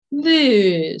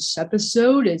This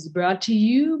episode is brought to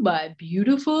you by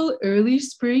beautiful early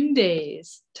spring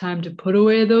days. Time to put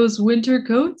away those winter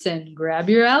coats and grab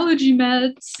your allergy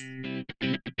meds.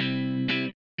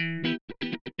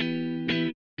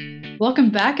 Welcome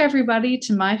back, everybody,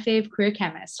 to My Fave Queer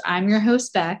Chemist. I'm your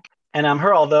host, Beck. And I'm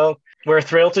Geraldo. We're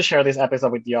thrilled to share this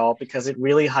episode with y'all because it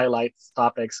really highlights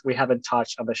topics we haven't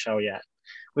touched on the show yet.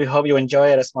 We hope you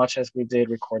enjoy it as much as we did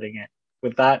recording it.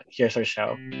 With that, here's our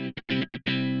show.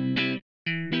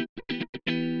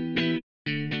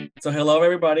 So hello,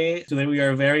 everybody. Today we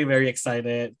are very, very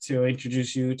excited to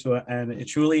introduce you to a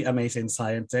truly amazing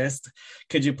scientist.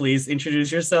 Could you please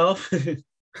introduce yourself?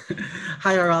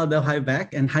 Hi, Geraldo. Hi,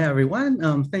 Beck. And hi,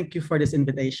 everyone. Thank you for this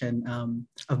invitation.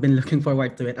 I've been looking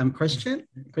forward to it. I'm Christian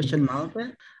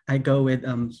Malve. I go with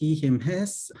he, him,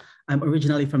 his. I'm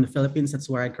originally from the Philippines. That's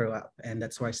where I grew up, and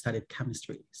that's where I studied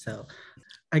chemistry. So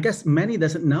I guess many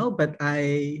doesn't know, but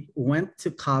I went to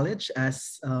college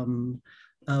as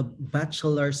a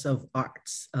bachelor's of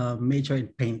arts, major in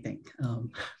painting,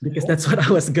 because that's what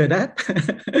I was good at.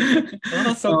 Oh,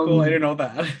 that's so cool. I didn't know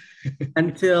that.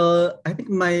 Until I think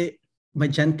my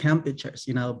Gen Chem teachers,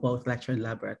 both lecture and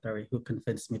laboratory, who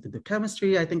convinced me to do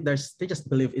chemistry. I think they just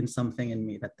believe in something in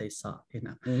me that they saw,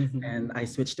 Mm-hmm. And I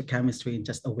switched to chemistry in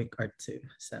just a week or two.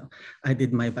 So I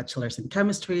did my bachelor's in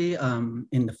chemistry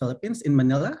in the Philippines, in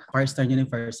Manila, Firestone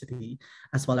University,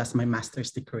 as well as my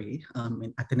master's degree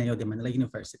in Ateneo de Manila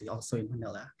University, also in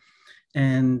Manila.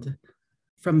 And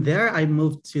from there, I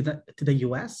moved to the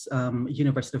US,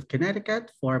 University of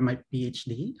Connecticut, for my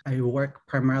PhD. I work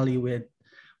primarily with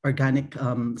organic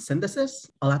synthesis.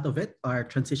 A lot of it are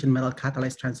transition metal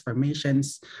catalyzed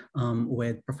transformations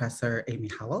with Professor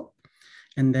Amy Howell.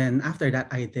 And then after that,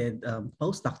 I did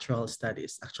postdoctoral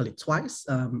studies, actually twice.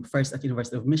 First at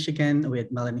University of Michigan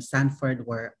with Melanie Sanford,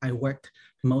 where I worked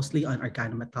mostly on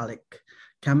organometallic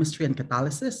chemistry and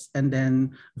catalysis. And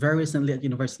then very recently at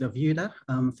University of Utah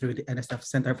through the NSF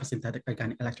Center for Synthetic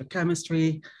Organic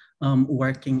Electrochemistry,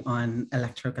 working on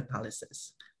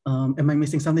electrocatalysis. Am I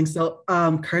missing something? So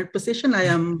current position, I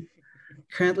am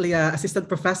currently an assistant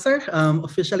professor,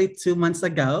 officially 2 months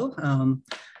ago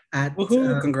at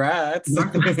Congrats.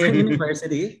 Northwestern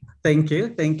University. Thank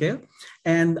you.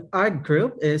 And our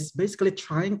group is basically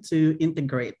trying to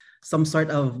integrate some sort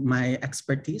of my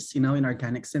expertise, in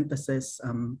organic synthesis,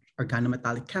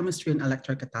 organometallic chemistry, and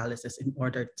electrocatalysis in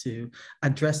order to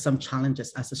address some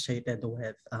challenges associated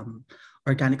with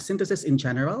organic synthesis in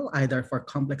general, either for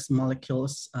complex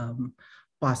molecules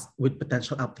with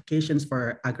potential applications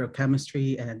for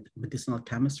agrochemistry and medicinal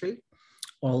chemistry,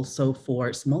 also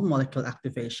for small molecule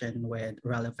activation with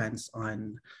relevance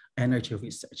on energy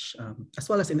research, as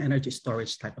well as in energy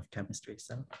storage type of chemistry.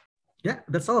 So yeah,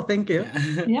 that's all. Thank you.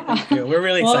 Yeah. Thank you. We're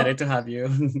really excited to have you.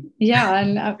 Yeah,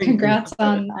 and congrats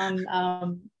on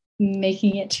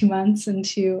making it 2 months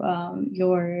into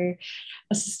your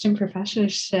assistant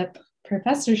professorship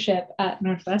at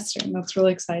Northwestern. That's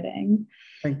really exciting.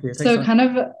 Thank you. So kind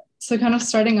of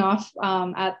starting off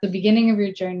at the beginning of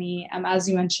your journey, as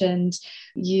you mentioned,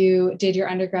 you did your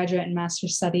undergraduate and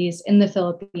master's studies in the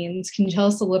Philippines. Can you tell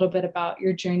us a little bit about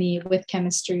your journey with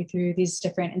chemistry through these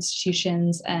different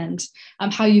institutions and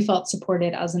how you felt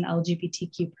supported as an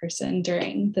LGBTQ person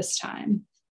during this time?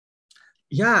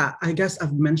 Yeah, I guess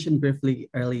I've mentioned briefly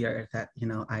earlier that,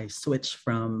 I switched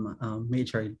from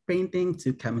major in painting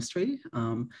to chemistry.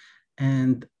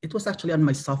 And it was actually on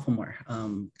my sophomore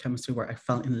chemistry where I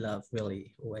fell in love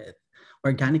really with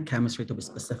organic chemistry, to be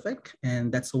specific.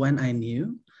 And that's when I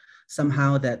knew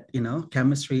somehow that,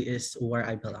 chemistry is where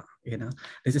I belong.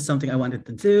 This is something I wanted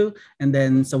to do. And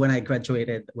then, so when I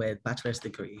graduated with bachelor's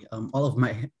degree, all of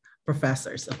my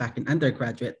professors back in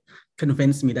undergraduate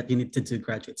convinced me that you need to do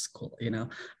graduate school,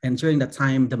 And during that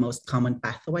time, the most common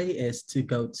pathway is to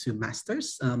go to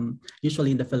master's,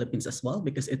 usually in the Philippines as well,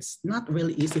 because it's not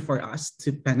really easy for us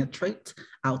to penetrate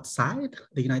outside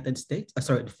the United States,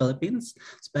 the Philippines,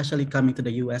 especially coming to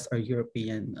the US or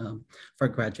European for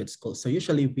graduate school. So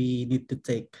usually we need to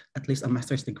take at least a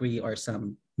master's degree or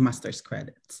some master's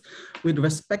credits. With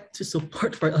respect to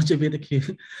support for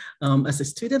LGBTQ as a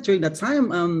student during that time,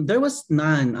 there was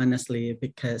none, honestly,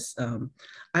 because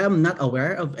I am not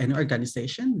aware of any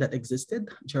organization that existed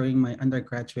during my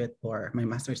undergraduate or my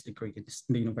master's degree in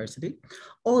the university.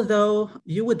 Although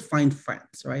you would find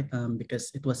friends, right?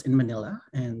 Because it was in Manila.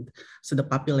 And so the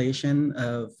population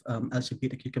of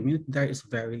LGBTQ community there is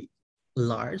very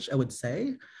large, I would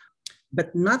say.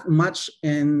 But not much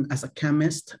as a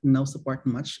chemist, no support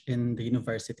much in the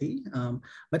university.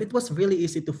 But it was really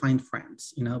easy to find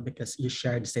friends, because you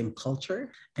share the same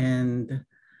culture. And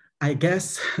I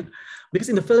guess because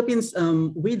in the Philippines,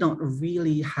 we don't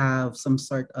really have some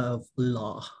sort of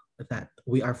law that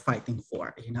we are fighting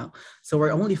for, you know. So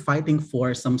we're only fighting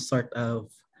for some sort of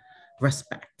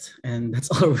respect, and that's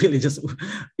all really. Just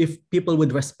if people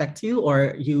would respect you,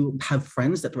 or you have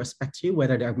friends that respect you,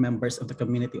 whether they're members of the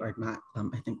community or not,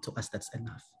 I think to us that's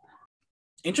enough.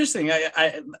 Interesting.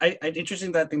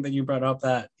 Interesting that thing that you brought up,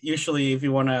 that usually if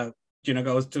you want to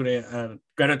go to the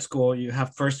graduate school, you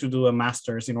have first to do a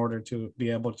master's in order to be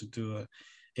able to do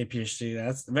a PhD.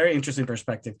 That's a very interesting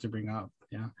perspective to bring up.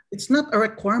 Yeah, it's not a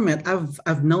requirement.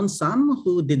 I've known some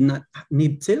who did not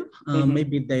need to.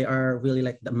 Maybe they are really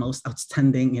like the most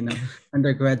outstanding,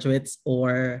 undergraduates,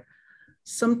 or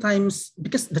sometimes,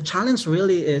 because the challenge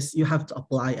really is you have to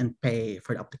apply and pay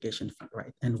for the application fee,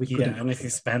 right? And we couldn't. And it's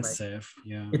expensive. Right?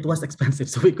 Yeah, it was expensive,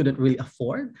 so we couldn't really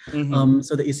afford.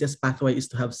 So the easiest pathway is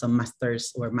to have some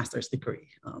master's or master's degree.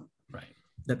 Right.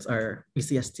 That's our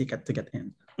easiest ticket to get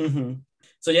in.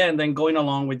 So yeah, and then going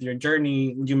along with your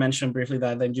journey, you mentioned briefly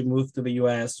that then you moved to the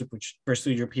US to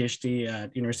pursue your PhD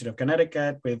at University of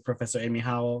Connecticut with Professor Amy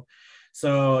Howell.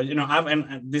 So,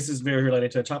 and this is very related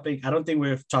to the topic. I don't think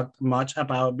we've talked much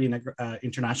about being an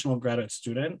international graduate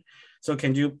student. So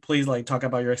can you please talk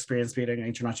about your experience being an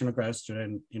international graduate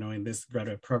student, in this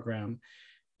graduate program,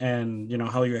 and,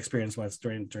 how your experience was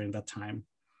during that time?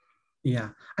 Yeah,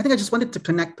 I think I just wanted to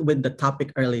connect with the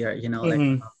topic earlier,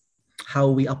 how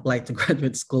we apply to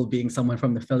graduate school being someone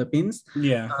from the Philippines.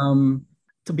 Yeah.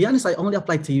 To be honest, I only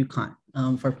applied to UConn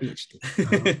for PhD.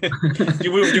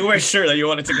 You were sure that you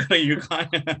wanted to go to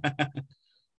UConn?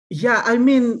 Yeah, I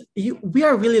mean, we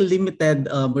are really limited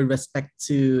with respect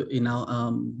to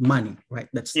money, right?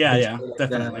 That's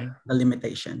definitely the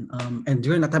limitation. And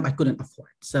during that time, I couldn't afford.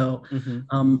 So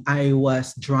I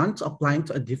was drawn to applying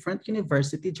to a different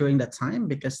university during that time,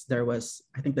 because there was,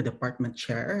 I think, the department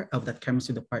chair of that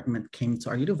chemistry department came to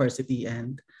our university,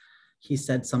 and he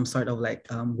said some sort of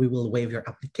we will waive your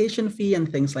application fee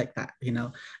and things like that,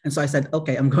 And so I said,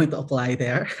 okay, I'm going to apply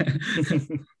there.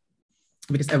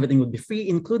 Because everything would be free,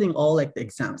 including all the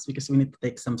exams, because we need to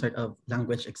take some sort of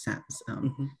language exams.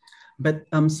 But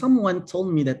someone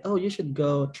told me that, oh, you should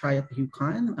go try at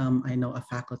UConn. I know a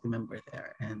faculty member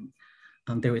there, and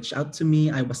they reached out to me.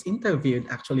 I was interviewed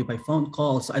actually by phone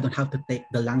call, so I don't have to take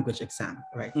the language exam,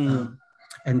 right?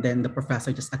 And then the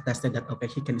professor just attested that, okay,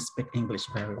 he can speak English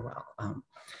very well.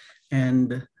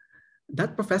 And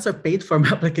that professor paid for my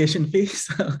application fees.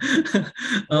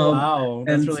 Wow,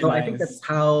 that's really nice. I think that's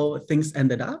how things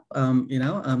ended up.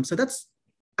 So that's,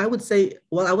 I would say,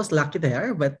 well, I was lucky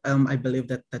there, but I believe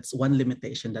that that's one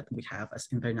limitation that we have as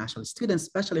international students,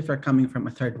 especially if you're coming from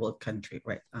a third world country,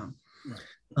 right?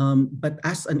 But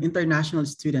as an international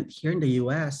student here in the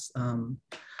US,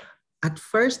 at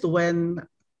first when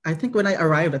I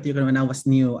arrived at UConn, when I was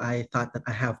new, I thought that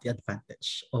I have the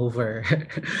advantage over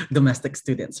domestic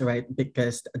students, right?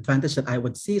 Because the advantage that I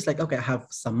would see is okay, I have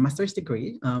some master's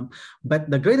degree,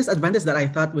 but the greatest advantage that I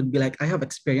thought would be I have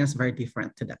experience very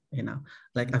different to them,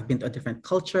 I've been to a different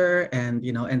culture, and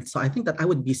so I think that I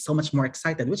would be so much more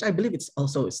excited, which I believe it's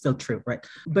also still true, right?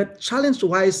 But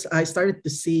challenge-wise, I started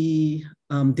to see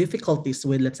difficulties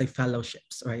with, let's say,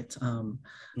 fellowships, right?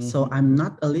 So I'm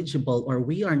not eligible, or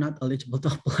we are not eligible to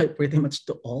apply pretty much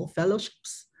to all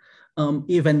fellowships,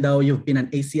 even though you've been an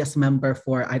ACS member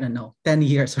for, 10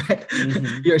 years, right?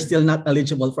 You're still not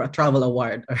eligible for a travel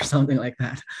award or something like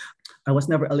that. I was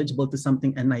never eligible to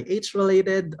something NIH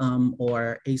related,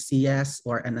 or ACS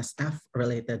or NSF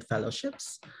related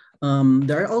fellowships.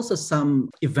 There are also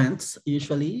some events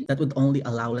usually that would only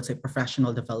allow, let's say,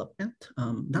 professional development,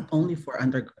 not only for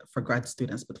grad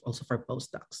students, but also for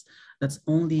postdocs. That's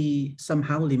only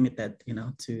somehow limited,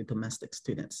 to domestic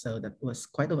students. So that was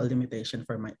quite of a limitation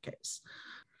for my case.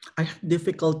 I had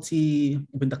difficulty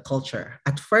with the culture.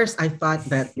 At first, I thought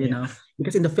that,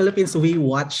 because in the Philippines, we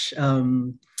watch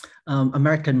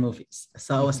American movies.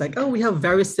 So I was like, oh, we have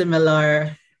very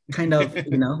similar kind of,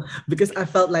 because I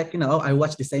felt I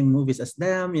watch the same movies as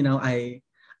them, I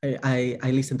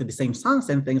listen to the same songs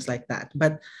and things like that.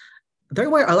 But there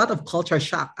were a lot of culture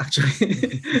shock,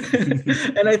 actually.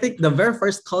 And I think the very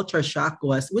first culture shock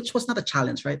which was not a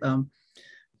challenge, right?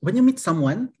 When you meet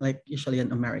someone, usually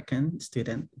an American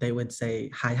student, they would say,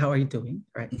 hi, how are you doing?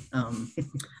 Right.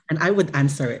 And I would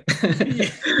answer it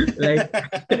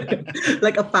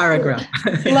like a paragraph.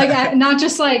 Not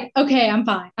just okay, I'm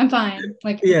fine.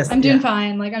 Yes, I'm doing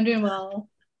fine. I'm doing well.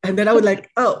 And then I would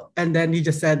oh, and then he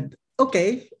just said,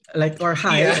 okay, or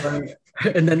hi,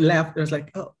 and then left. I was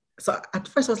oh, So at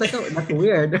first I was like, oh, that's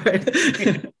weird, right?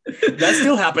 That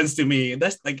still happens to me.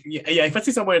 That's like, yeah, if I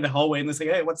see someone in the hallway and they say,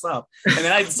 hey, what's up? And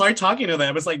then I start talking to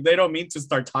them. It's like, they don't mean to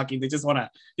start talking. They just want to,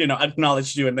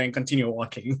 acknowledge you and then continue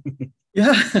walking.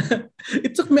 Yeah,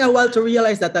 it took me a while to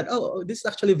realize that oh, this is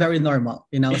actually very normal,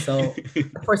 So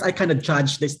at first I kind of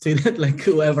judged the student, like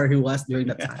whoever he was during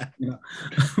that time,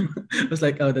 It was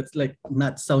like, oh, that's like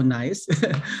not so nice.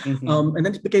 And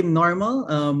then it became normal.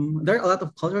 There are a lot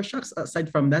of culture shocks aside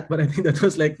from that, but I think that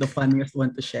was like the funniest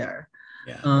one to share.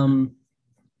 Yeah.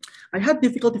 I had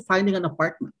difficulty finding an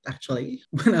apartment actually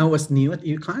when I was new at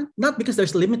UConn. Not because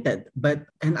there's limited,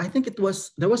 and I think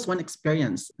there was one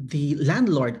experience. The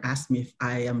landlord asked me if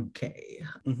I am gay.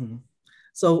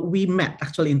 So we met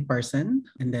actually in person,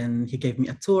 and then he gave me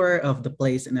a tour of the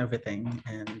place and everything.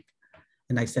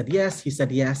 And I said yes, he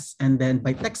said yes. And then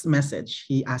by text message,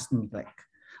 he asked me like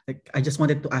I just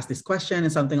wanted to ask this question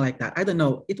and something like that. I don't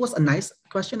know. It was a nice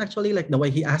question actually, like the way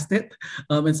he asked it.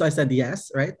 And so I said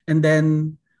yes, right? And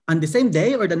then on the same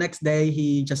day or the next day,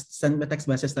 he just sent me a text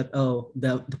message that, oh,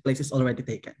 the place is already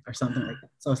taken or something like that.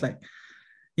 So I was like,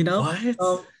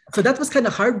 What? So that was kind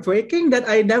of heartbreaking that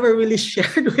I never really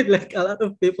shared with like a lot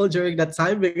of people during that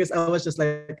time, because I was just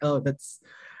like, oh, that's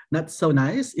not so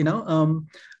nice,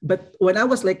 But when I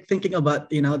was like thinking about,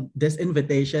 this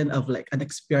invitation of like an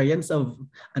experience of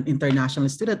an international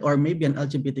student or maybe an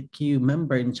LGBTQ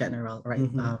member in general, right?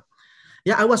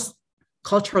 I was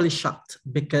culturally shocked,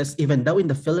 because even though in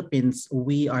the Philippines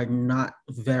we are not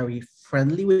very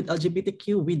friendly with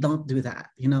LGBTQ, we don't do that,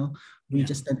 we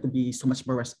just tend to be so much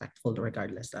more respectful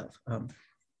regardless of.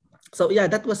 So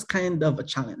that was kind of a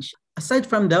challenge. Aside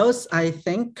from those, I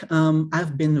think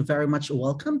I've been very much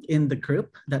welcomed in the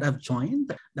group that I've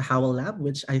joined, the Howell Lab,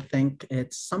 which I think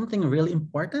it's something really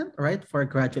important, right, for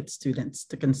graduate students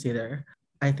to consider.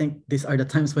 I think these are the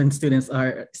times when students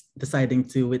are deciding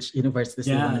to which universities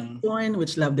they want to join,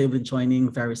 which lab they will be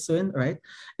joining very soon, right?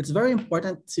 It's very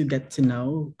important to get to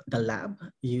know the lab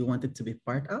you wanted to be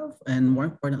part of, and more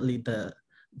importantly, the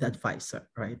advisor,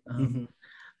 right?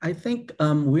 I think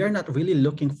we are not really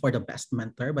looking for the best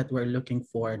mentor, but we're looking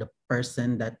for the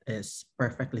person that is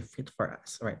perfectly fit for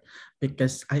us, right?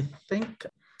 Because I think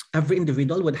every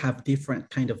individual would have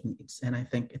different kind of needs. And I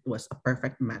think it was a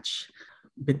perfect match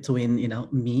between,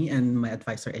 me and my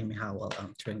advisor, Amy Howell,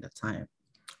 during that time.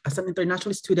 As an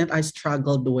international student, I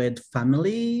struggled with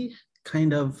family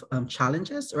kind of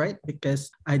challenges, right?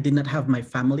 Because I did not have my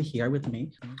family here with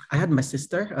me. I had my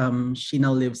sister. She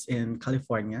now lives in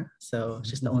California. So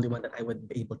she's the only one that I would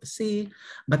be able to see.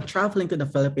 But traveling to the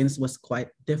Philippines was quite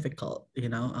difficult.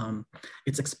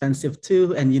 It's expensive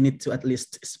too, and you need to at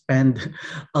least spend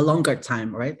a longer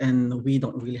time, right? And we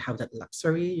don't really have that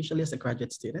luxury usually as a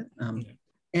graduate student.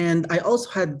 And I also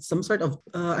had some sort of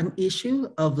an issue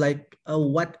of like,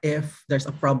 what if there's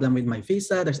a problem with my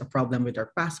visa, there's a problem with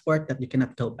our passport that you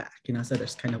cannot go back, so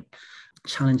there's kind of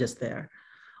challenges there.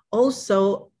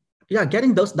 Also,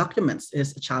 getting those documents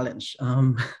is a challenge.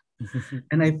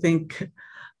 And I think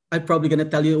I'm probably going to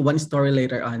tell you one story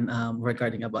later on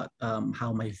regarding about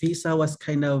how my visa was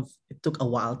it took a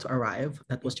while to arrive.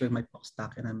 That was during my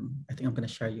postdoc, and I think I'm going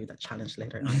to share you that challenge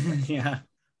later on. Yeah.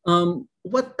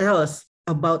 What else?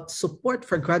 About support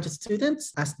for graduate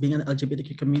students as being an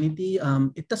LGBTQ community,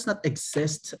 it does not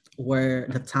exist where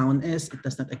the town is. It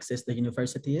does not exist the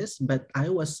university is. But I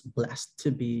was blessed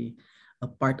to be a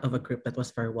part of a group that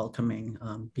was very welcoming.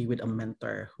 Be with a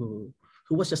mentor who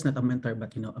was just not a mentor,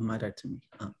 but a mother to me.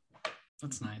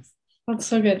 That's nice. That's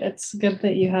so good. It's good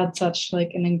that you had such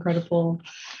like an incredible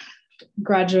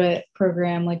graduate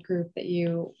program like group that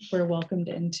you were welcomed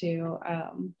into.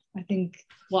 I think,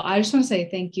 well, I just want to say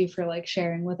thank you for like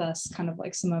sharing with us kind of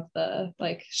like some of the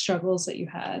like struggles that you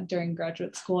had during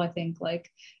graduate school. I think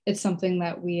like it's something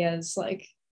that we as like,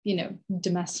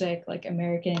 domestic like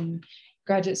American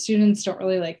graduate students don't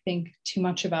really like think too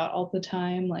much about all the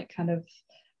time, like kind of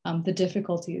the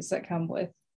difficulties that come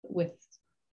with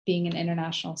being an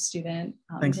international student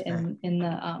in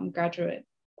the graduate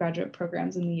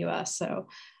programs in the US. So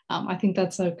I think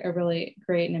that's like a really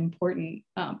great and important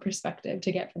perspective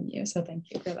to get from you. So thank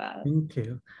you for that. Thank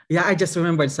you. Yeah, I just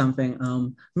remembered something.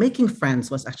 Making friends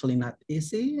was actually not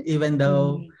easy, even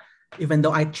though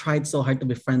I tried so hard to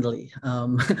be friendly.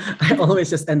 I always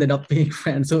just ended up being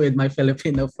friends with my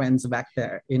Filipino friends back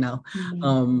there,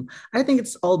 I think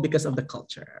it's all because of the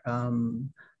culture.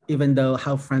 Even though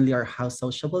how friendly or how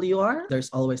sociable you are,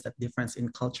 there's always that difference in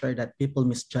culture that people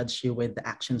misjudge you with the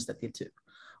actions that you do,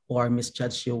 or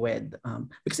misjudge you with,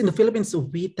 because in the Philippines,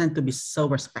 we tend to be so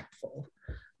respectful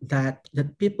that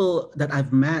people that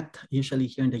I've met usually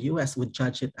here in the US would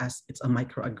judge it as it's a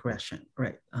microaggression,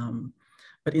 right?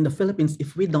 But in the Philippines,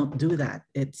 if we don't do that,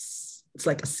 it's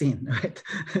like a sin, right?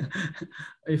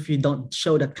 If you don't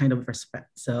show that kind of respect.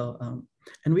 So,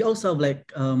 and we also have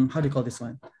like, how do you call this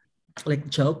one? Like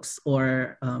jokes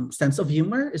or sense of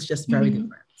humor is just very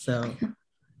different. So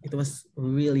it was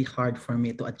really hard for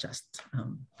me to adjust.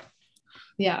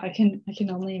 Yeah, I can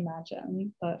only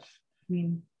imagine. But I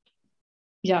mean,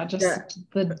 yeah, just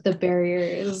the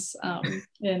barriers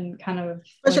and kind of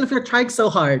especially if you're trying so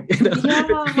hard, you know,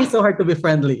 you're trying so hard to be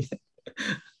friendly.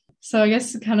 So I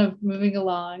guess kind of moving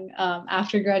along,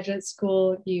 after graduate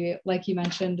school, you, like you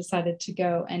mentioned, decided to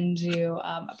go and do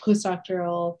a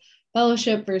postdoctoral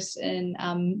fellowship first in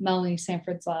Melanie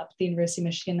Sanford's lab at the University of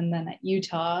Michigan and then at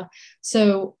Utah.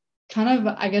 So kind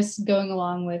of, I guess, going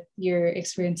along with your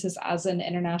experiences as an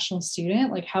international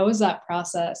student, like how was that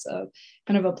process of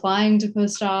kind of applying to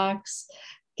postdocs,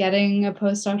 getting a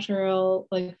postdoctoral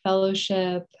like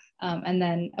fellowship? And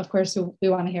then, of course, we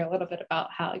want to hear a little bit about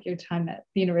how your time at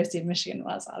the University of Michigan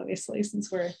was, obviously,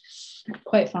 since we're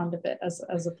quite fond of it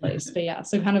as a place. But yeah,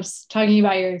 so kind of talking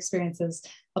about your experiences,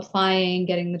 applying,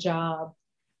 getting the job,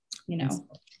 you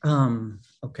know.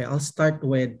 Okay, I'll start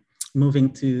with moving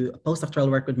to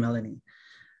postdoctoral work with Melanie.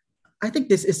 I think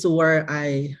this is where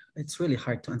it's really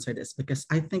hard to answer this because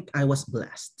I think I was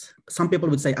blessed. Some people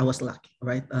would say I was lucky,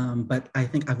 right? But I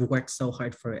think I've worked so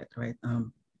hard for it, right?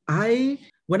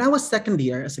 When I was second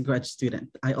year as a grad student,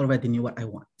 I already knew what I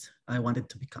wanted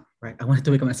to become, right? I wanted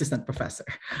to become an assistant professor.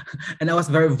 And I was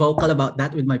very vocal about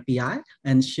that with my PI.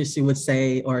 And she would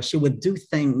say, or she would do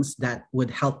things that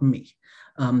would help me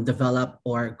develop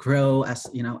or grow as,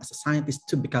 you know, as a scientist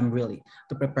to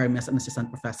prepare me as an assistant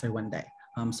professor one day.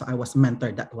 So I was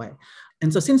mentored that way.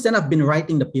 And so since then, I've been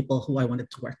writing the people who I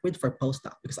wanted to work with for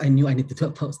postdoc because I knew I needed to do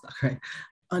a postdoc, right?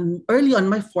 Early on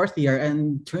my fourth year,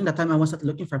 and during that time, I wasn't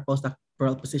looking for a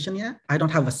postdoctoral position yet. I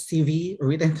don't have a CV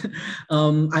written.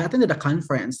 I attended a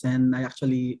conference and I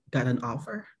actually got an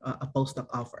offer, a postdoc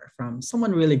offer from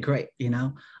someone really great, you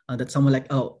know, that someone like,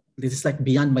 oh, this is like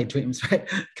beyond my dreams, right?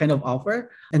 Kind of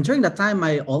offer. And during that time,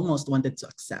 I almost wanted to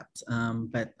accept,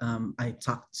 but I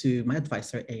talked to my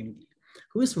advisor, Amy,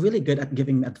 who is really good at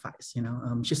giving me advice. You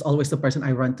know, she's always the person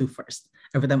I run to first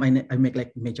every time I make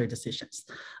like major decisions.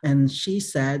 And she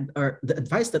said, or the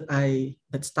advice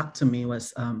that stuck to me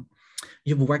was,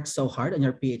 you've worked so hard on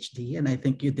your PhD, and I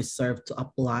think you deserve to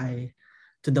apply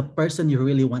to the person you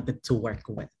really wanted to work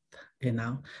with. You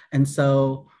know, and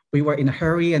so we were in a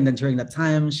hurry, and then during that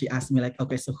time, she asked me like,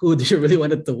 okay, so who do you really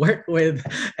wanted to work with?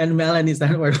 And Melanie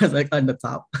Sanford was like on the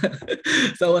top.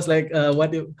 So I was like, I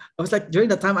was like, during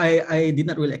that time, I did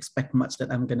not really expect much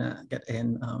that I'm gonna get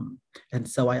in. And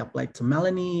so I applied to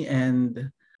Melanie, and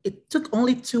it took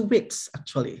only 2 weeks,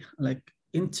 actually. Like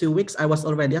in 2 weeks, I was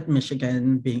already at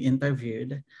Michigan being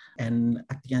interviewed. And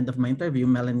at the end of my interview,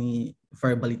 Melanie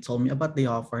verbally told me about the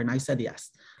offer, and I said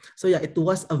yes. So yeah, it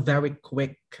was a very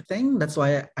quick thing. That's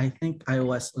why I think I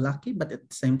was lucky, but at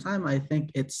the same time, I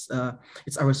think it's a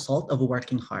result of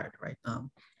working hard, right?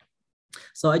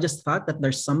 So I just thought that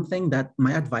there's something that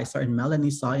my advisor and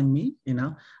Melanie saw in me, you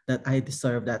know, that I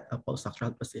deserve that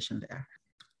postdoctoral position there.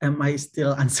 Am I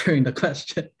still answering the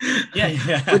question? Yeah.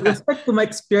 With respect to my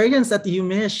experience at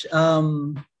UMich,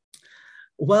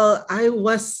 well,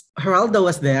 Geraldo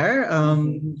was there.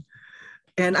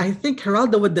 And I think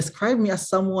Geraldo would describe me as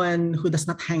someone who does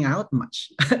not hang out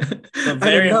much. So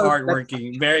very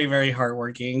hardworking, very, very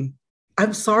hardworking.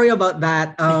 I'm sorry about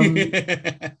that.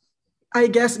 I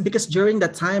guess because during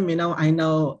that time, you know, I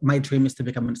know my dream is to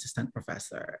become an assistant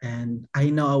professor. And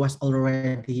I know I was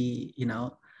already, you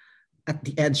know, at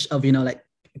the edge of, you know, like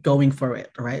going for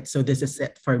it, right? So this is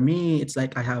it. For me, it's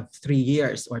like I have 3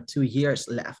 years or 2 years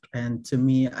left. And to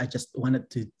me, I just wanted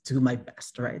to do my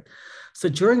best, right? So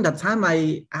during that time,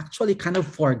 I actually kind of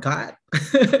forgot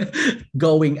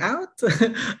going out.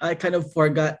 I kind of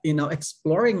forgot, you know,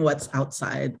 exploring what's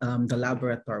outside the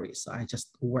laboratory. So I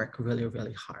just work really,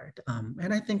 really hard.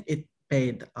 And I think it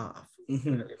paid off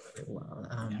really, really well.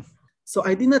 So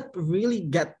I did not really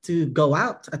get to go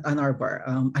out at Ann Arbor.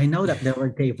 I know that there were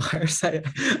gay bars.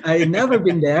 I never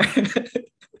been there.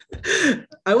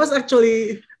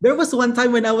 There was one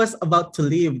time when I was about to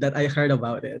leave that I heard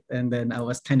about it. And then I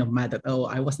was kind of mad that, oh,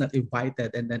 I was not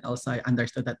invited. And then also I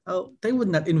understood that, oh, they would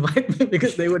not invite me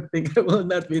because they would think I will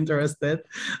not be interested.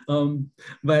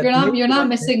 But you're not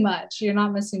missing much. You're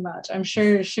not missing much. I'm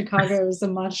sure Chicago is a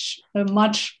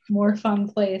much more fun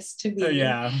place to be.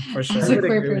 Yeah, for sure. As a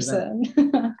queer person.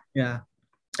 Yeah.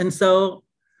 And so,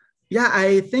 yeah,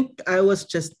 I think I was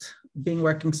just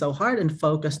working so hard and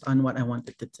focused on what I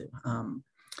wanted to do.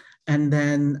 And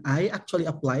then I actually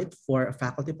applied for a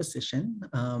faculty position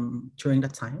during the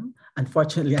time.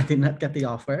 Unfortunately, I did not get the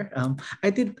offer. I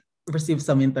did receive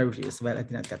some interviews, but I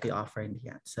did not get the offer in the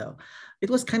end. So it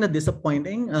was kind of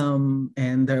disappointing.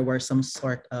 And there were some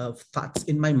sort of thoughts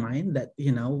in my mind that,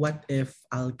 what if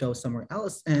I'll go somewhere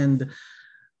else? And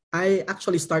I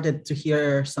actually started to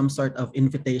hear some sort of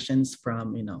invitations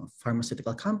from,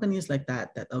 pharmaceutical companies like that,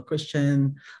 oh,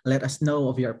 Christian, let us know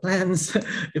of your plans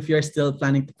if you're still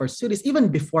planning to pursue this, even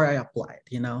before I applied,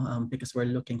 because we're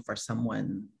looking for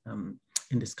someone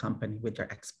in this company with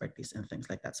their expertise and things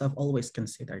like that. So I've always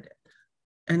considered it.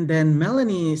 And then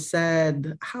Melanie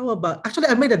said, how about, actually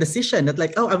I made a decision that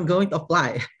like, oh, I'm going to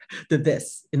apply to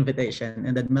this invitation.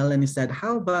 And then Melanie said,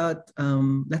 how about,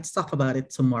 let's talk about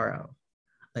it tomorrow.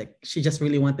 Like she just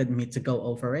really wanted me to go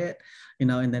over it,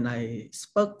 and then I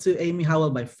spoke to Amy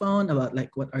Howell by phone about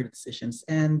like what are the decisions.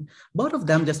 And both of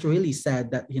them just really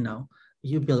said that,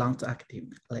 you belong to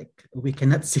academia. Like we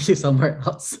cannot see you somewhere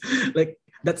else. Like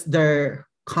that's their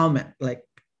comment, like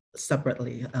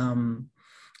separately.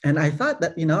 And I thought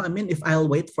that, if I'll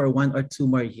wait for 1 or 2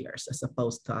 more years as a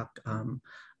postdoc,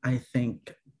 I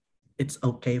think it's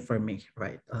okay for me,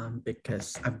 right?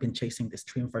 Because I've been chasing this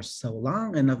dream for so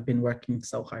long and I've been working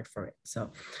so hard for it.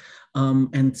 So,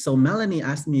 and so Melanie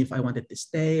asked me if I wanted to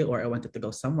stay or I wanted to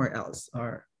go somewhere else.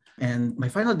 And my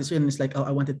final decision is like, oh, I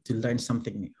wanted to learn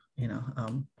something new,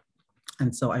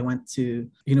 and so I went to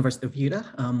University of Utah,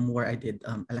 where I did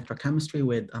electrochemistry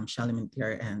with Shelly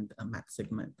Mintier and Matt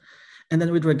Sigmund. And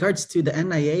then with regards to the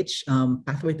NIH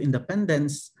Pathway to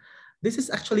Independence, this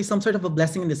is actually some sort of a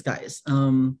blessing in disguise.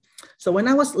 So when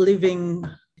I was living,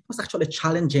 it was actually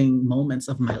challenging moments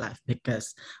of my life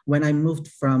because when I moved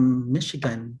from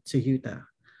Michigan to Utah,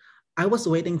 I was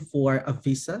waiting for a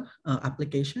visa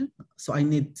application.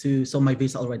 So my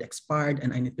visa already expired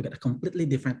and I need to get a completely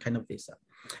different kind of visa.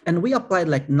 And we applied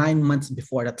like 9 months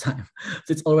before that time.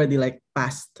 So it's already like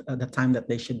past the time that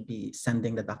they should be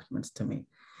sending the documents to me.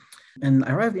 And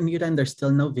I arrived in Utah and there's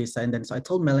still no visa. And then so I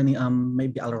told Melanie,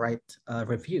 maybe I'll write a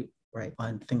review, right,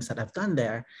 on things that I've done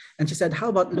there. And she said, how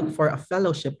about look for a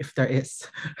fellowship if there is?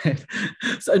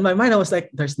 So in my mind, I was like,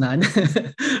 there's none,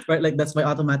 right? Like that's my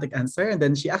automatic answer. And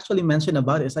then she actually mentioned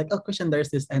about it. It's like, oh, Christian, there's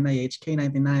this NIH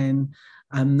K99.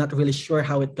 I'm not really sure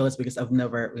how it goes because I've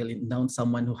never really known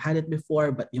someone who had it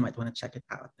before, but you might want to check it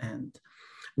out. And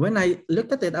when I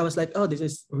looked at it, I was like, oh, this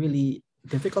is really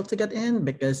difficult to get in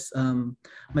because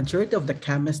majority of the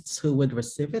chemists who would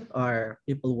receive it are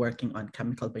people working on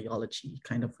chemical biology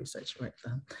kind of research, right?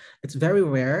 It's very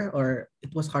rare, or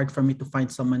it was hard for me to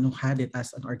find someone who had it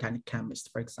as an organic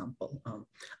chemist, for example,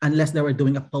 unless they were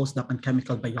doing a postdoc on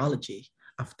chemical biology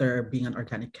after being an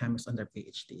organic chemist on their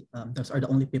PhD. Those are the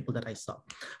only people that I saw.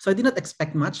 So I did not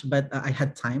expect much, but I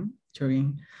had time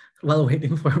while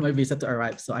waiting for my visa to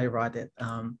arrive. So I wrote it.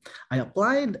 I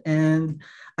applied and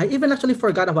I even actually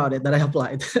forgot about it that I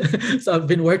applied. So I've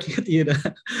been working at UNA.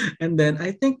 And then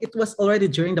I think it was already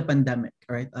during the pandemic,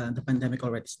 right? The pandemic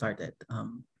already started.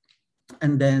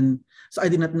 And then, so I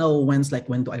did not know when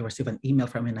do I receive an email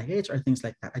from NIH or things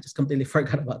like that. I just completely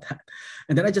forgot about that.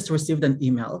 And then I just received an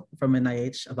email from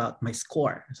NIH about my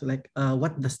score. So like,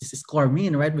 what does this score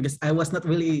mean, right? Because I was not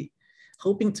really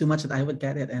hoping too much that I would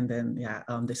get it. And then,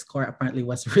 the score apparently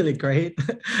was really great.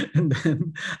 And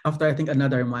then after, I think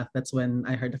another month, that's when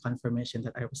I heard the confirmation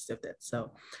that I received it.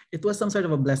 So it was some sort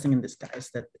of a blessing in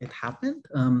disguise that it happened.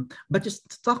 But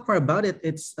just to talk more about it,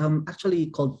 it's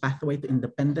actually called Pathway to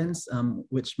Independence,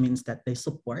 which means that they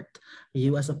support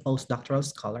you as a postdoctoral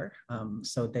scholar.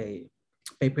 So they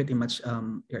pay pretty much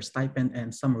your stipend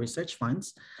and some research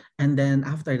funds. And then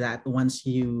after that, once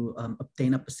you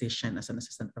obtain a position as an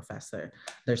assistant professor,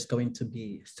 there's going to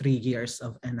be 3 years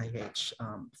of NIH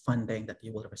funding that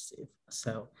you will receive.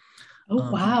 So,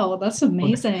 wow, that's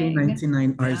amazing.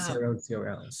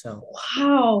 K99R00. So,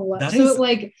 wow. That so is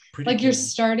like cool. You're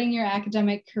starting your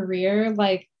academic career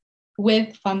like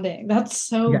with funding. That's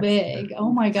so big.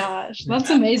 Oh my gosh, that's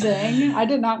amazing. I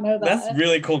did not know that. That's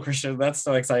really cool, Christian. That's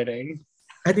so exciting.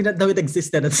 I did not know it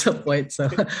existed at some point. So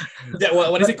yeah,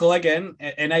 what is it called again?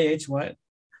 NIH what?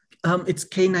 It's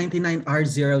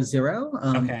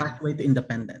K99R00, Okay. Pathway to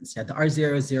Independence. Yeah, the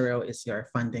R00 is your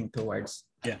funding towards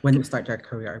when you start your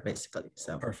career, basically.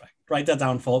 So perfect. Write that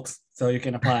down, folks, so you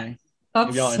can apply.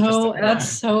 That's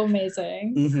so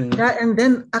amazing. Mm-hmm. Yeah, and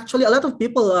then actually a lot of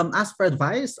people ask for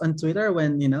advice on Twitter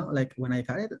when when I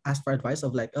got it, ask for advice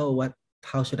of like, oh,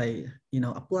 how should I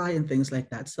apply and things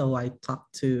like that. So I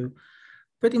talked to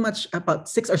pretty much about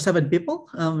 6 or 7 people,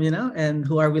 and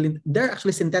who are they're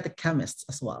actually synthetic chemists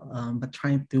as well, but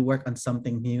trying to work on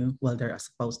something new while they're as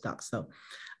a postdoc. So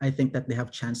I think that they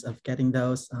have chance of getting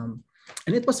those.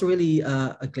 And it was really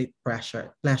a great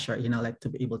pleasure, like to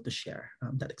be able to share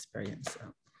that experience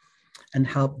and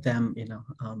help them,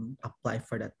 apply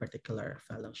for that particular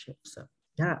fellowship. So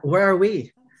yeah, where are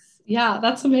we? Yeah,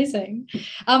 that's amazing.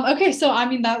 Okay, so I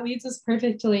mean that leads us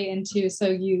perfectly into, so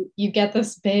you get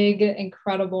this big,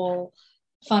 incredible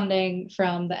funding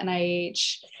from the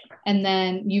NIH, and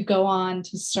then you go on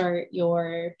to start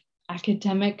your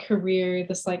academic career,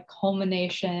 this like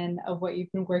culmination of what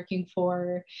you've been working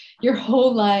for your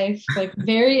whole life, like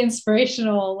very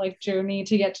inspirational like journey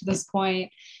to get to this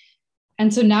point.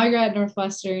 And so now you're at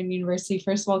Northwestern University.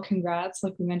 First of all, congrats.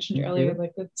 Like we mentioned earlier,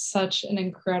 like it's such an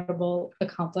incredible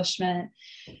accomplishment.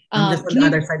 I'm just on the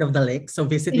other side of the lake, so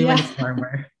visit me when it's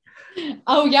warmer.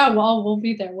 Oh yeah, well, we'll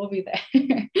be there.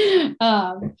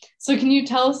 So can you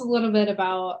tell us a little bit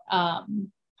about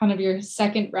kind of your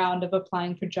second round of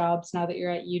applying for jobs now that you're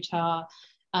at Utah,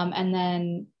 and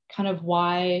then kind of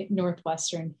why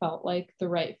Northwestern felt like the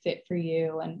right fit for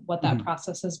you and what that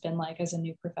process has been like as a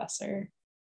new professor?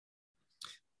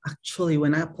 Actually,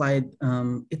 when I applied,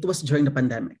 it was during the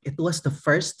pandemic. It was the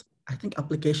first, I think,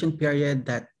 application period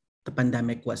that the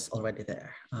pandemic was already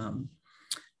there.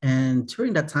 And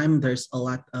during that time, there's a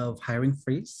lot of hiring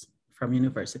freeze from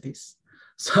universities.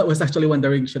 So I was actually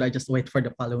wondering, should I just wait for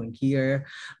the following year?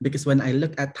 Because when I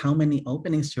look at how many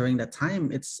openings during that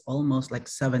time, it's almost like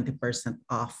 70%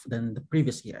 off than the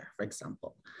previous year, for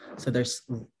example. So there's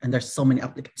so many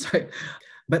applicants, right?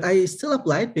 But I still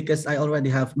applied because I already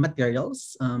have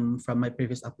materials from my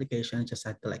previous application. Just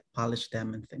had to like polish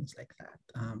them and things like that.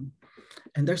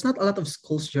 And there's not a lot of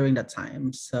schools during that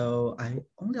time. So I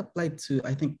only applied to,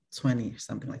 I think, 20,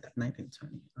 something like that, 19,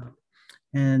 20.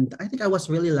 And I think I was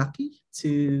really lucky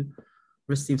to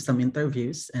receive some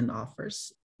interviews and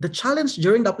offers. The challenge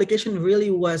during the application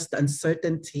really was the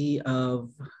uncertainty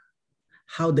of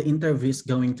how the interview is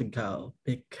going to go,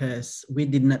 because we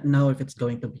did not know if it's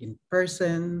going to be in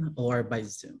person or by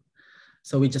Zoom.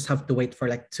 So we just have to wait for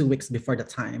like 2 weeks before the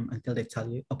time until they tell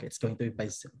you, okay, it's going to be by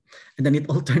Zoom. And then it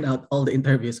all turned out all the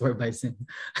interviews were by Zoom.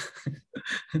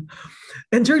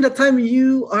 And during that time,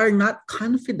 you are not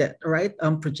confident, right?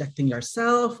 Projecting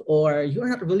yourself, or you're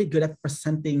not really good at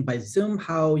presenting by Zoom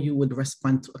how you would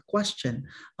respond to a question.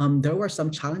 There were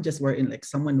some challenges wherein like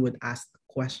someone would ask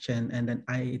a question and then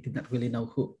I did not really know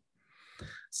who.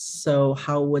 So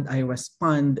how would I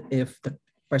respond if the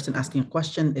person asking a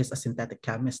question is a synthetic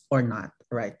chemist or not,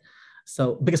 right?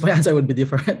 So because my answer would be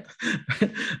different.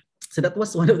 So that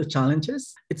was one of the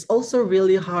challenges. It's also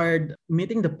really hard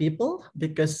meeting the people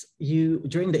because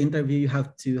during the interview, you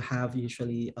have to have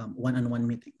usually one-on-one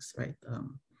meetings, right?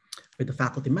 With the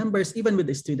faculty members, even with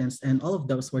the students, and all of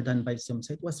those were done by Zoom.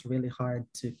 So it was really hard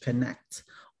to connect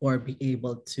or be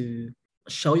able to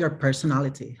show your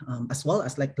personality, as well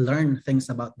as like learn things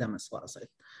about them as well. So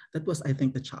that was, I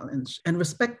think, the challenge. And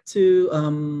respect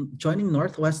to joining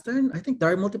Northwestern, I think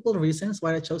there are multiple reasons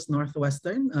why I chose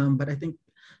Northwestern, but I think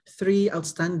 3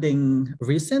 outstanding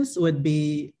reasons would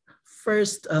be,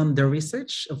 first, the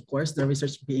research. Of course, the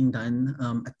research being done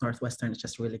at Northwestern is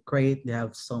just really great. They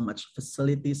have so much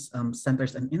facilities,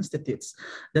 centers, and institutes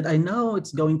that I know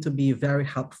it's going to be very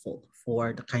helpful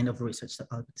for the kind of research that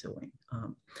I'll be doing.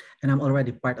 And I'm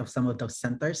already part of some of those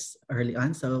centers early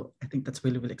on. So I think that's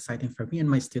really, really exciting for me and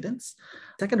my students.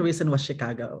 Second reason was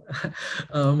Chicago.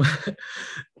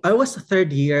 I was a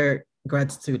 3rd year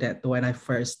grad student when I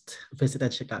first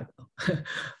visited Chicago.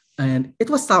 And it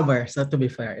was summer, so to be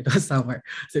fair, it was summer.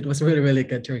 So it was really, really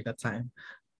good during that time.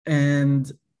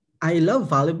 And I love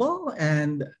volleyball,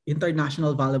 and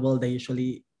international volleyball, they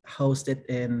usually host it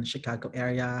in Chicago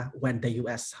area when the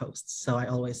US hosts. So I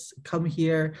always come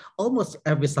here almost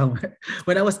every summer.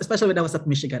 Especially when I was at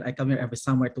Michigan, I come here every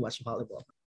summer to watch volleyball.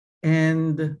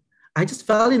 And I just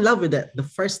fell in love with it the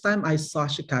first time I saw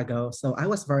Chicago. So I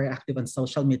was very active on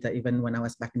social media even when I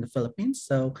was back in the Philippines.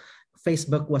 So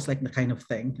Facebook was like the kind of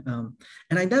thing.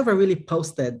 And I never really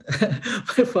posted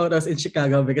my photos in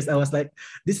Chicago because I was like,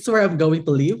 this is where I'm going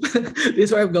to live. This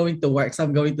is where I'm going to work. So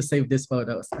I'm going to save these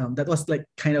photos. That was like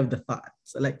kind of the thought.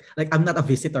 So like I'm not a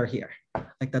visitor here.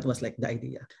 Like that was like the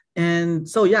idea. And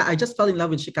so, yeah, I just fell in love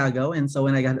with Chicago. And so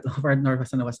when I got over at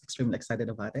Northwestern, I was extremely excited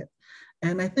about it.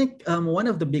 And I think one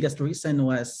of the biggest reason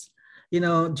was,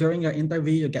 during your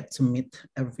interview, you get to meet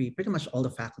pretty much all the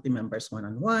faculty members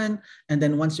one-on-one. And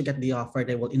then once you get the offer,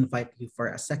 they will invite you for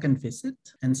a second visit.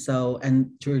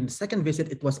 And during the second visit,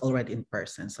 it was already in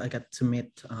person. So I got to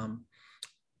meet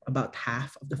about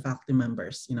half of the faculty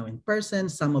members, in person,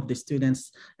 some of the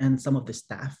students and some of the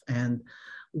staff. And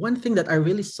one thing that I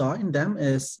really saw in them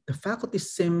is the faculty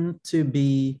seem to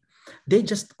be they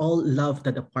just all love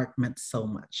the department so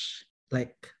much.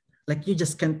 Like you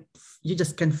just can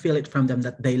feel it from them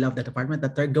that they love the department,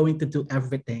 that they're going to do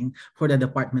everything for the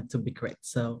department to be great.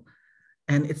 So,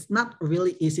 and it's not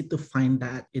really easy to find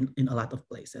that in a lot of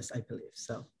places, I believe.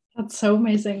 So That's so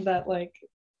amazing that like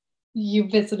you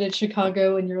visited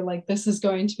Chicago and you're like, this is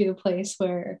going to be the place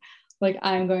where like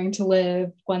I'm going to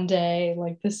live one day.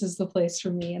 Like this is the place for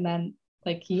me. And then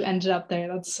like you ended up there.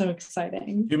 That's so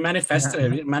exciting. You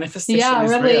manifested it. Manifestation Yeah,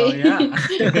 is really. real.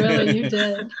 Yeah. Really, you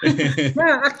did.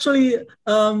 yeah, actually,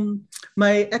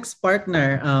 my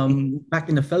ex-partner back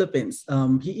in the Philippines,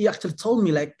 he actually told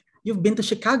me like, you've been to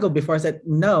Chicago before. I said,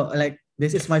 no, like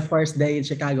this is my first day in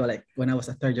Chicago, like when I was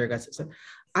a third year grad. So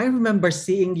I remember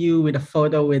seeing you with a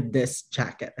photo with this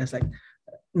jacket. I was like,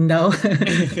 no.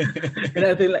 And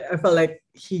I felt like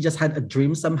he just had a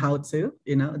dream somehow too,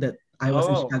 that I was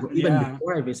in Chicago even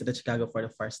before I visited Chicago for the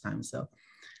first time. So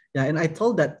yeah, and I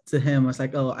told that to him. I was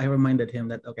like, oh, I reminded him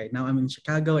that, okay, now I'm in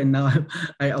Chicago and now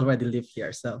I already live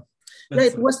here. So yeah,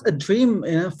 it was a dream,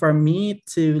 for me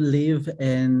to live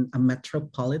in a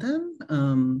metropolitan,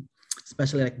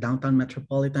 especially like downtown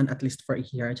metropolitan, at least for a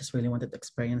year. I just really wanted to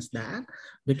experience that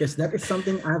because that is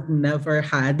something I've never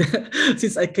had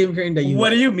since I came here in the US.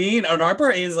 What do you mean? Ann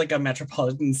Arbor is like a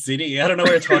metropolitan city. I don't know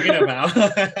what you're talking about.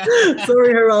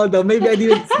 Sorry, Geraldo. Maybe I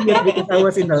didn't see it because I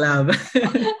was in the lab.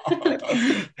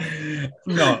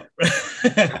 No.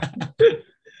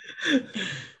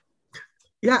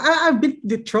 Yeah, I've been to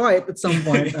Detroit at some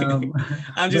point.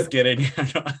 I'm just kidding.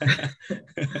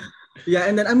 Yeah,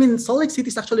 and then I mean, Salt Lake City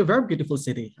is actually a very beautiful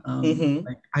city. Mm-hmm.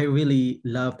 Like, I really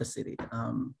love the city.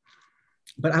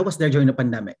 But I was there during the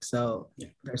pandemic, so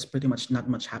there's pretty much not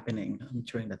much happening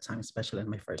during that time, especially in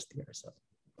my first year.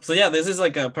 So yeah, this is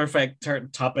like a perfect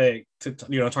topic to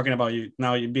talking about you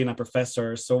now. You being a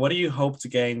professor. So what do you hope to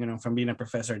gain, from being a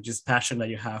professor? Just passion that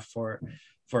you have for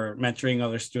mentoring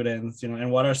other students, and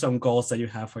what are some goals that you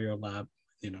have for your lab,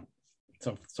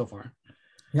 so far?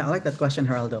 Yeah, I like that question,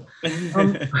 Geraldo.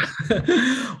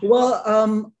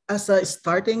 As a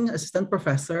starting assistant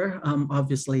professor,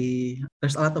 obviously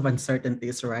there's a lot of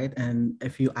uncertainties, right? And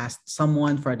if you ask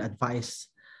someone for an advice,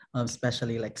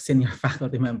 especially like senior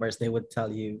faculty members, they would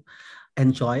tell you,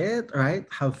 enjoy it, right?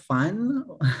 Have fun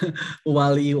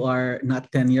while you are not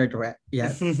tenured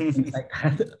yet, things like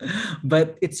that.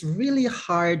 But it's really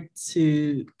hard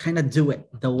to kind of do it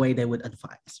the way they would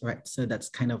advise, right? So that's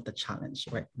kind of the challenge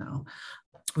right now.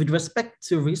 With respect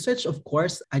to research, of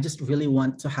course, I just really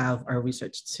want to have our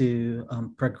research to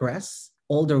progress.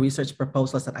 All the research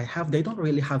proposals that I have, they don't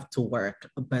really have to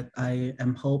work, but I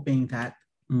am hoping that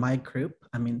my group,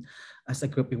 as a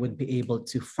group, we would be able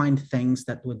to find things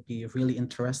that would be really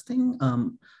interesting,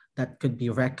 that could be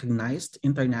recognized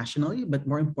internationally, but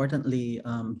more importantly,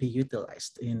 be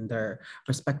utilized in their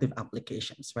respective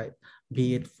applications, right?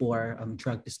 Be it for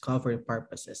drug discovery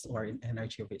purposes or in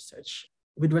energy research.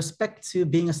 With respect to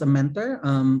being as a mentor,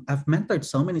 I've mentored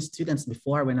so many students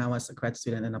before when I was a grad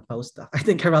student and a postdoc. I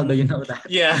think, Geraldo, you know that.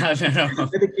 Yeah, I know.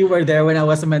 I think you were there when I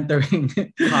was mentoring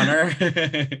Connor.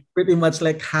 Pretty much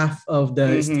like half of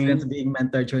the students being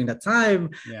mentored during that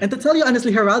time. Yeah. And to tell you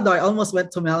honestly, Geraldo, I almost went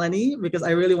to Melanie because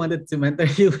I really wanted to mentor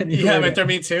you. When you mentor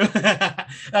me too. That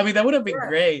would have been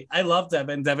great. I love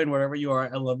Devin. Devin, wherever you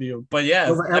are, I love you. But yeah,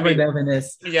 wherever Devin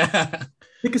is. Yeah.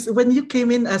 Because when you came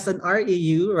in as an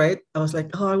REU, right, I was like,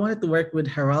 oh, I wanted to work with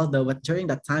Geraldo. But during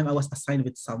that time, I was assigned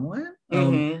with someone.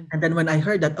 And then when I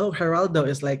heard that, oh, Geraldo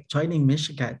is like joining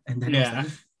Michigan. And then I was like,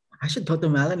 I should go to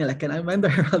Melanie. Like, can I mentor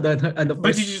Geraldo?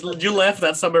 But you left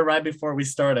that summer right before we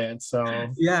started. So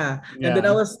yeah. And then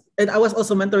I was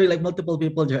also mentoring like multiple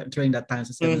people during that time.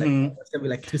 So it's gonna be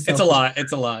like too selfish.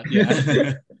 It's a lot.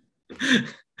 Yeah.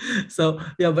 So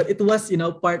yeah, but it was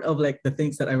part of like the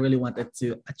things that I really wanted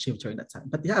to achieve during that time.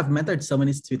 But yeah, I've mentored so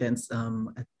many students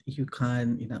at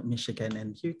UConn, Michigan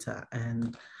and Utah,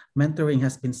 and mentoring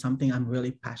has been something I'm really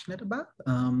passionate about,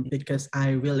 because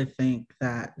I really think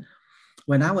that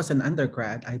when I was an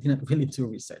undergrad, I didn't really do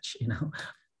research.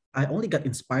 I only got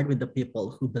inspired with the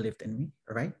people who believed in me,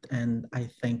 right? And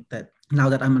I think that now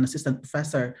that I'm an assistant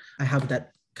professor, I have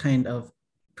that kind of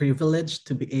privilege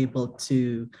to be able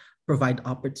to provide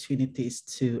opportunities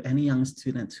to any young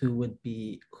student who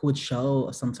would show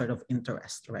some sort of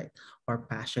interest, right, or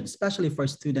passion, especially for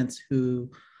students who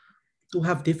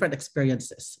have different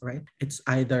experiences, right? It's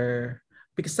either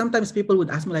because sometimes people would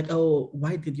ask me like, oh,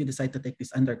 why did you decide to take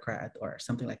this undergrad or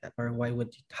something like that, or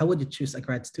how would you choose a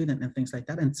grad student and things like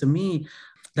that. And to me,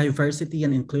 diversity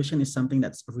and inclusion is something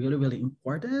that's really, really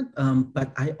important.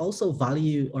 But I also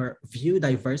value or view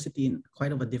diversity in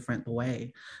quite of a different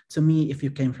way. To me, if you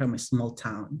came from a small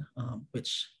town,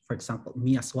 which for example,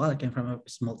 me as well, I came from a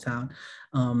small town,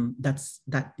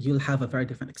 that you'll have a very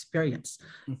different experience.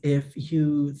 If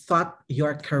you thought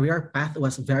your career path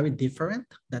was very different,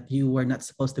 that you were not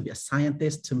supposed to be a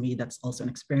scientist, to me, that's also an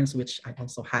experience which I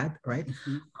also had, right?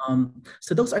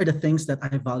 So those are the things that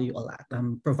I value a lot,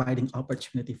 providing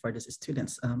opportunity for these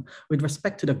students. With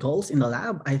respect to the goals in the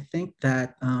lab, I think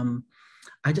that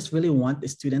I just really want the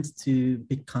students to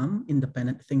become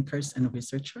independent thinkers and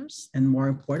researchers. And more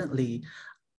importantly,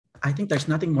 I think there's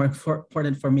nothing more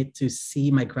important for me to see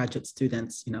my graduate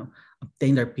students,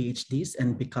 obtain their PhDs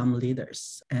and become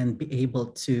leaders and be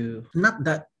able to,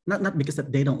 not because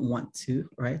that they don't want to,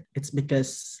 right? It's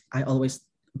because I always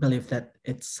believe that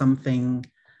it's something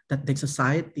that the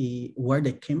society where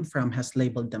they came from has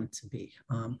labeled them to be.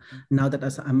 Now that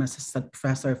as I'm an assistant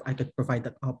professor, if I could provide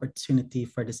that opportunity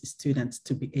for these students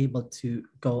to be able to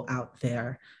go out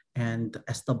there and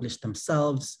establish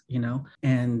themselves,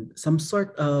 and some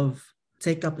sort of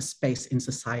take up a space in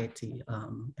society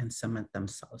and cement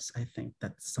themselves. I think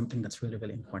that's something that's really,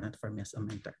 really important for me as a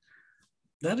mentor.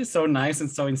 That is so nice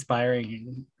and so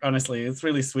inspiring. Honestly, it's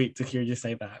really sweet to hear you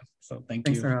say that. So thank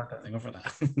you for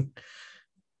that.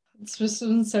 It's just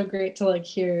been so great to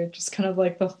hear just kind of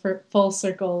the full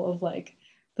circle of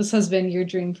this has been your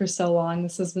dream for so long.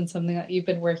 This has been something that you've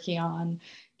been working on,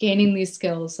 gaining these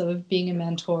skills of being a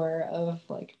mentor, of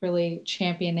really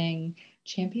championing.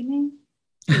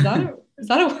 Is that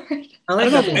a word? I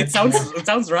don't know. It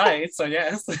sounds right. So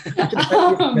yes.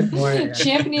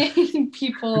 Championing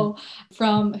people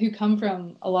who come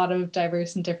from a lot of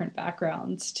diverse and different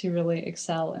backgrounds to really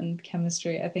excel in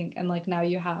chemistry, I think. And now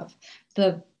you have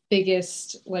the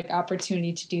biggest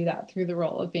opportunity to do that through the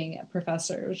role of being a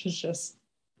professor, which is just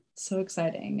so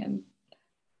exciting, and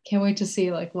can't wait to see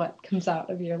what comes out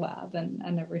of your lab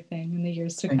and everything in the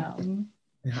years to come.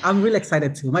 Yeah, I'm really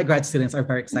excited too. My grad students are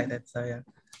very excited. So yeah.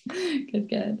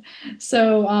 Good.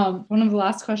 So one of the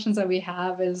last questions that we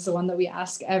have is the one that we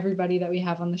ask everybody that we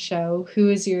have on the show. Who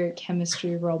is your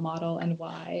chemistry role model and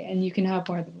why? And you can have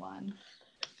more than one.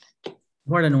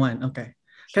 More than one. Okay.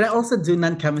 Can I also do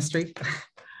non-chemistry?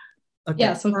 Okay.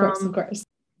 Yes, of course, of course.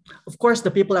 Of course,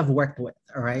 the people I've worked with,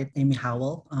 all right, Amy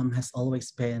Howell has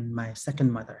always been my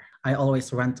second mother. I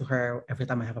always run to her every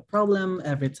time I have a problem,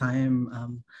 every time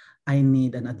I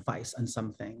need an advice on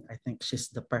something. I think she's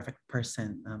the perfect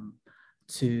person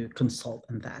to consult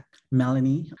on that.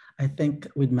 Melanie, I think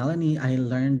with Melanie, I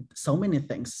learned so many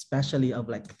things, especially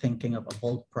of thinking of a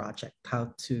bold project,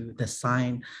 how to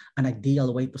design an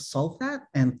ideal way to solve that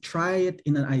and try it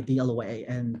in an ideal way.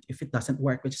 And if it doesn't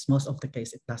work, which is most of the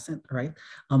case, it doesn't, right?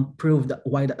 Prove that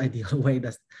why that ideal way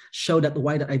does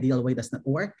not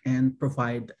work and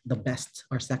provide the best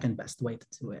or second best way to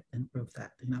do it and prove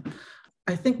that,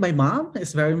 I think my mom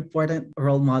is a very important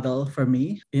role model for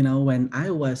me. When I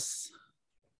was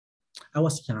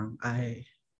young, I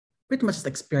pretty much the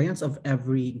experience of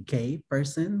every gay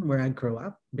person where I grew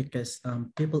up, because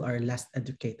people are less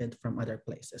educated from other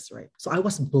places, right? So I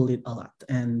was bullied a lot,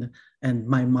 and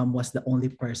my mom was the only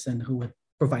person who would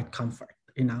provide comfort,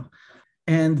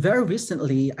 And very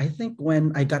recently, I think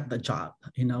when I got the job,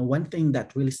 one thing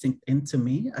that really sinked into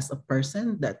me as a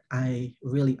person that I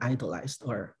really idolized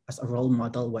or as a role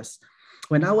model was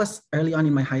when I was early on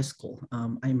in my high school,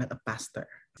 I met a pastor.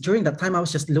 During that time, I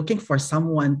was just looking for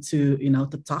someone to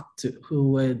talk to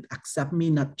who would accept me,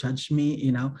 not judge me,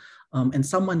 and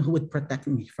someone who would protect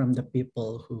me from the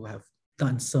people who have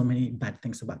done so many bad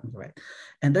things about me, right?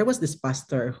 And there was this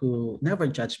pastor who never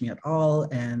judged me at all.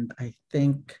 And I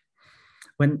think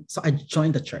so I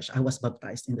joined the church. I was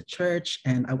baptized in the church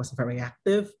and I was very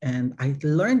active and I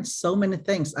learned so many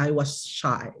things. I was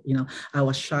shy, I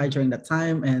was shy during that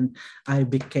time and I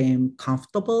became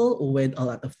comfortable with a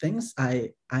lot of things.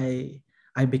 I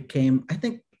became, I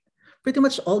think, pretty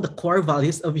much all the core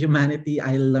values of humanity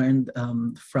I learned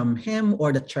from him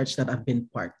or the church that I've been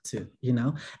part to,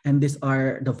 and these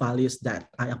are the values that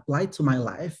I apply to my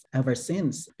life ever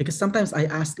since. Because sometimes I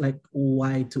ask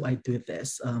why do I do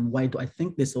this? Why do I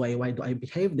think this way? Why do I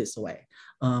behave this way?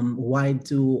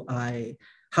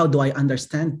 How do I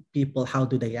understand people? How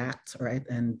do they act, right?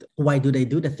 And why do they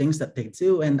do the things that they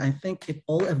do? And I think it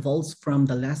all evolves from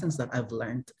the lessons that I've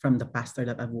learned from the pastor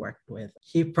that I've worked with.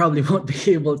 He probably won't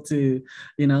be able to,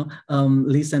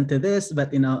 listen to this, but,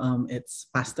 it's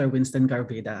Pastor Winston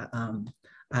Garvida.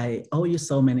 I owe you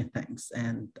so many things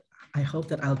and I hope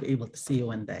that I'll be able to see you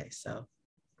one day, so.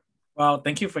 Wow,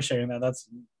 thank you for sharing that. That's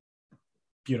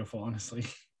beautiful, honestly.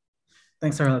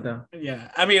 Thanks, Araldo.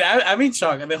 Yeah, I mean, I'm in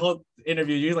shock. And the whole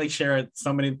interview, you like share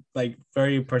so many like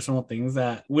very personal things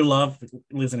that we love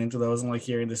listening to those and like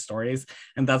hearing the stories.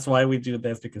 And that's why we do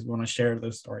this, because we want to share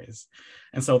those stories.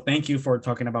 And so thank you for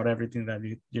talking about everything that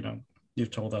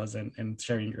you've told us and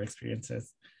sharing your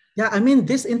experiences. Yeah, I mean,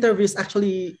 this interview is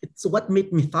actually, it's what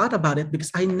made me thought about it,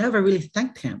 because I never really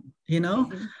thanked him,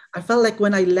 Mm-hmm. I felt like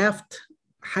when I left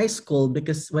high school,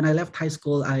 because when I left high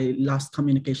school, I lost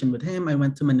communication with him. I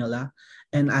went to Manila,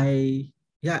 and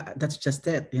that's just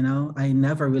it, I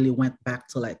never really went back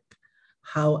to like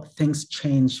how things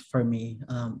changed for me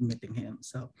meeting him.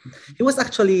 So he was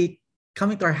actually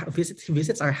coming to he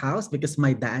visits our house, because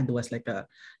my dad was like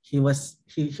he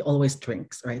always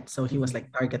drinks, right? So he was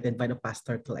like targeted by the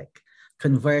pastor to like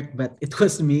convert, but it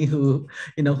was me who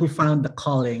found the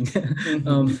calling,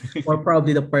 or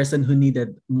probably the person who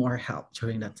needed more help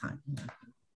during that time. Yeah.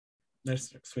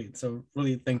 That's sweet. So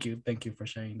really, thank you for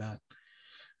sharing that.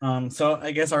 So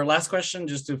I guess our last question,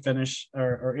 just to finish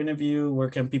our interview, where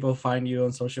can people find you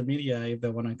on social media if they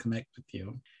want to connect with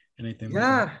you? Anything?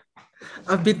 Yeah,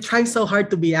 I've been trying so hard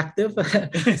to be active.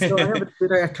 So I have a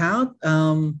Twitter account,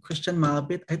 Christian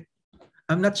Malapit.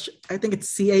 I'm not sure. I think it's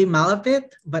CA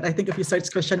Malapit, but I think if you search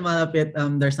Christian Malapit,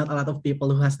 there's not a lot of people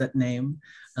who has that name.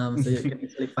 So you can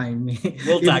easily find me.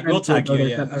 We'll tag you.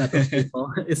 Yeah. Not a lot of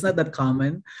people. It's not that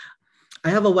common. I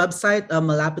have a website,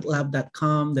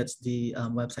 malapitlab.com. That's the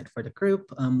website for the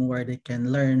group, where they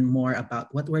can learn more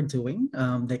about what we're doing.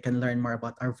 They can learn more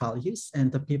about our values and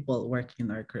the people working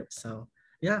in our group. So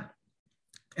yeah.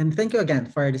 And thank you again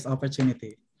for this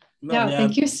opportunity.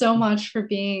 Thank you so much for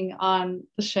being on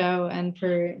the show and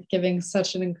for giving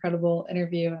such an incredible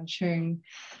interview and sharing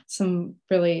some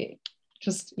really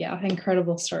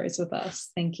incredible stories with us.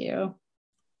 Thank you.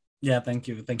 Yeah, thank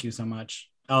you so much.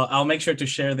 I'll make sure to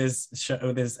share this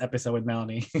episode with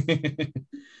Melanie.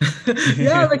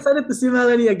 Yeah, I'm excited to see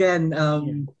Melanie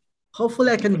again.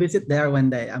 Hopefully I can visit there one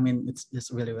day. I mean, it's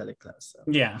just really, really close. So.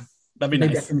 Yeah, that'd be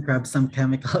maybe nice. I can grab some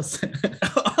chemicals.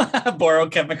 Borrow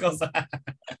chemicals.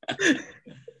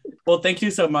 Well, thank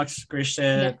you so much,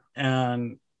 Christian. Yeah.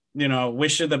 And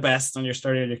wish you the best on your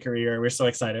start of your career. We're so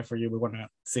excited for you. We want to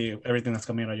see everything that's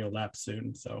coming out of your lab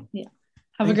soon. So yeah,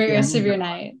 have a great rest of your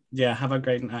night. Yeah, have a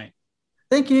great night.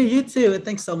 Thank you. You too. And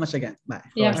thanks so much again. Bye.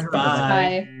 Yeah.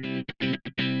 Bye.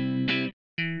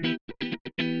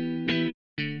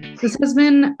 This has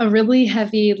been a really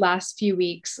heavy last few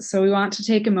weeks, so we want to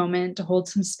take a moment to hold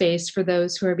some space for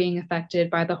those who are being affected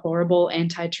by the horrible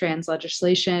anti-trans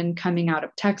legislation coming out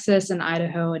of Texas and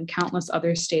Idaho and countless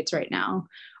other states right now.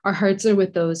 Our hearts are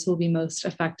with those who will be most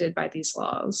affected by these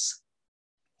laws.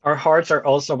 Our hearts are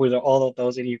also with all of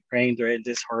those in Ukraine during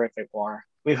this horrific war.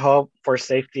 We hope for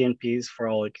safety and peace for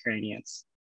all Ukrainians.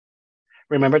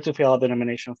 Remember to fill out the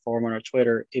nomination form on our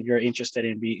Twitter if you're interested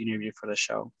in being interviewed for the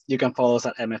show. You can follow us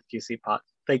at MFQC Pod.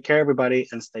 Take care, everybody,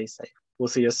 and stay safe. We'll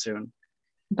see you soon.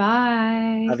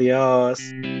 Bye.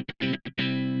 Adios.